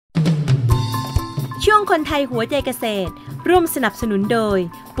ช่วงคนไทยหัวใจเกษตรร่วมสนับสนุนโดย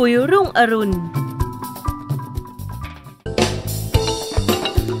ปุ๋ยรุ่งอรุณ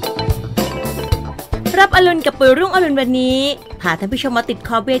รับอรุณกับปุ๋ยรุ่งอรุณวันนี้พาท่านผู้ชมมาติดข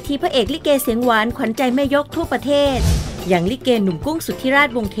อบเวทีพระเอกลิเกเสียงหวานขวัญใจแม่ยกทั่วประเทศอย่างลิเกหนุ่มกุ้งสุทธิราช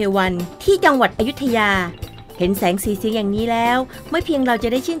วงศ์เทวันที่จังหวัดอยุธยาเห็นแสงสีเสียงอย่างนี้แล้วไม่เพียงเราจะ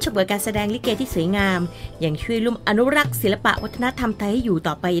ได้ชื่นชมกับการแสดงลิเกที่สวยงามยังช่วยร่วมอนุรักษ์ศิลปะวัฒนธรรมไทยให้อยู่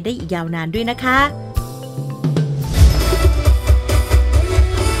ต่อไปได้อีกยาวนานด้วยนะคะ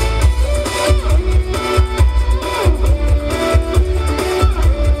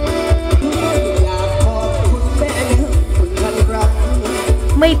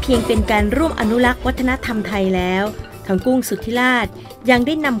ไม่เพียงเป็นการร่วมอนุรักษ์วัฒนธรรมไทยแล้วทางกุ้งสุทธิราชยังไ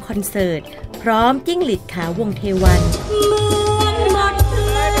ด้นำคอนเสิร์ตพร้อมจิ้งหรีดขาววงเทวัน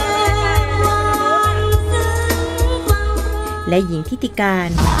และหญิงทิติการ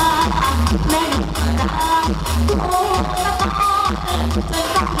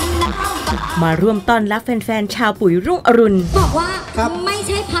มาร่วมต้อนรับแฟนๆชาวปุ๋ยรุ่งอรุณบอกว่าไม่ใ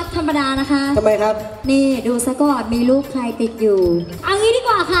ช่พัดธรรมดานะคะทำไมครับนี่ดูซะก่อนมีลูกใครติดอยู่เอางี้ดีก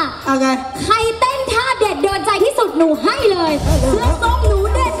ว่าค่ะเอาไงใครเต้นท่าเด็ดโดนใจที่สุดหนูให้เลยเสื้อส้มหนู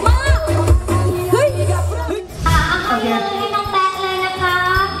เด็ดมากเฮ้ยให้น้องแป๊ะเลยนะคะ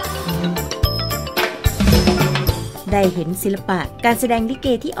ได้เห็นศิลปะการแสดงลิเก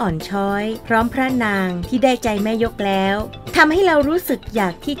ที่อ่อนช้อยพร้อมพระนางที่ได้ใจแม่ยกแล้วทำให้เรารู้สึกอยา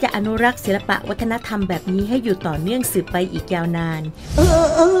กที่จะอนุรักษ์ศิลปะวัฒนธรรมแบบนี้ให้อยู่ต่อเนื่องสืบไปอีกยาวนาน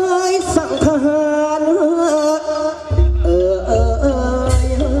สังทหาร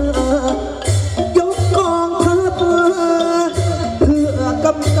ยกกองทัพเพื่อก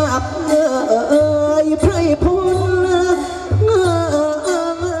ำกับไพร่พล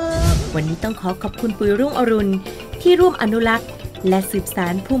วันนี้ต้องขอบคุณปุ๋ยรุ่งอรุณที่ร่วมอนุรักษ์และสืบสา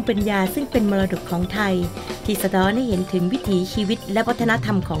นภูมิปัญญาซึ่งเป็นมรดกของไทยที่สะท้อนให้เห็นถึงวิถีชีวิตและวัฒนธร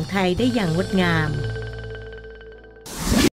รมของไทยได้อย่างงดงาม